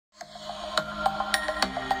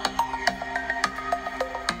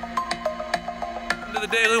the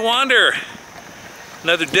Daily Wander.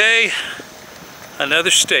 Another day, another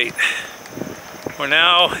state. We're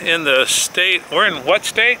now in the state, we're in what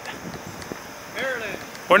state? Maryland.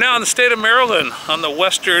 We're now in the state of Maryland on the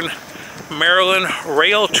Western Maryland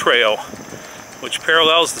Rail Trail, which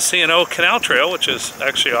parallels the C&O Canal Trail, which is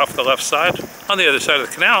actually off the left side, on the other side of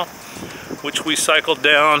the canal, which we cycled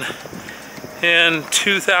down in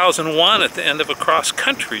 2001 at the end of a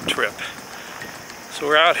cross-country trip. So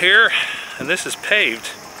we're out here, and this is paved.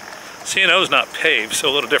 C&O's not paved, so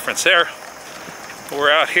a little difference there. We're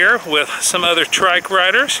out here with some other trike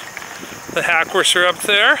riders. The Hackwers are up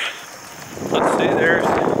there. Let's see, there's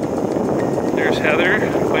Heather,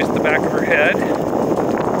 placed the back of her head.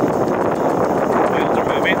 Wheels are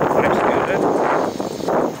moving, pipe's good.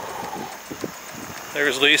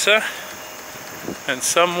 There's Lisa. And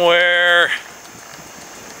somewhere,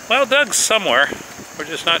 well, Doug's somewhere. We're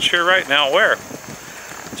just not sure right now where.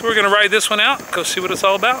 So we're gonna ride this one out, go see what it's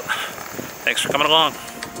all about. Thanks for coming along.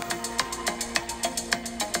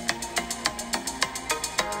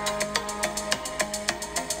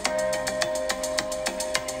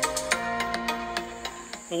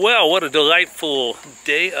 Well, what a delightful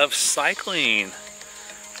day of cycling.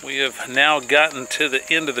 We have now gotten to the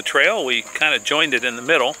end of the trail. We kind of joined it in the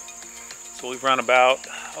middle. So we've run about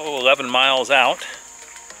 11 miles out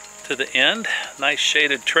to the end. Nice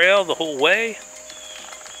shaded trail the whole way.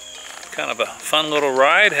 Kind of a fun little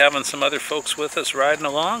ride, having some other folks with us riding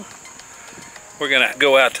along. We're gonna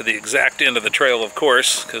go out to the exact end of the trail, of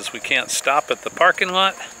course, because we can't stop at the parking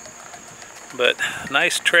lot. But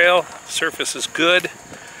nice trail, surface is good.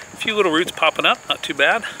 A few little roots popping up, not too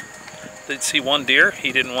bad. Did see one deer,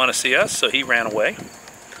 he didn't want to see us, so he ran away.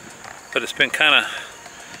 But it's been kind of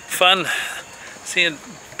fun seeing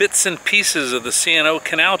bits and pieces of the C&O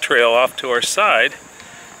Canal Trail off to our side,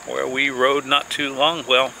 where we rode not too long,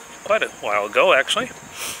 well, quite a while ago actually,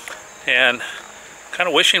 and kind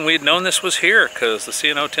of wishing we'd known this was here, because the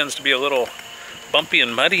C&O tends to be a little bumpy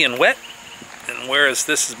and muddy and wet, and whereas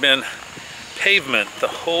this has been pavement the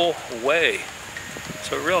whole way.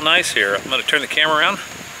 So real nice here. I'm going to turn the camera around,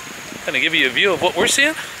 kind of give you a view of what we're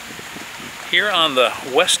seeing here on the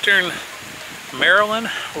Western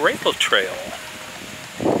Maryland Rail Trail.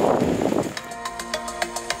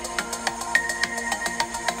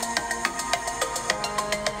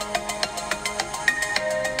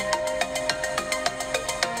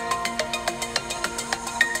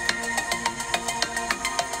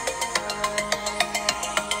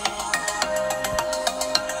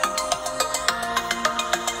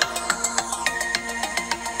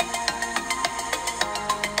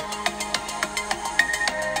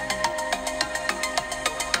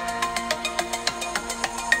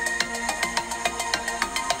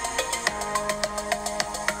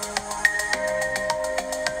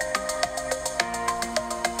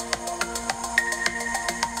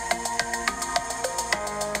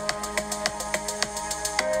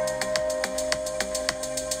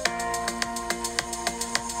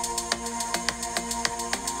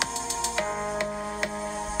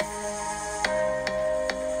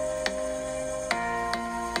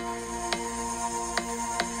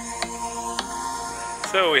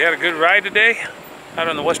 So we had a good ride today out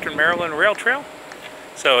on the Western Maryland Rail Trail.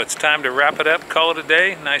 So it's time to wrap it up, call it a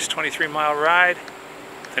day. Nice 23-mile ride.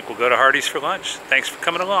 I think we'll go to Hardee's for lunch. Thanks for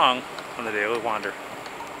coming along on the Daily Wander.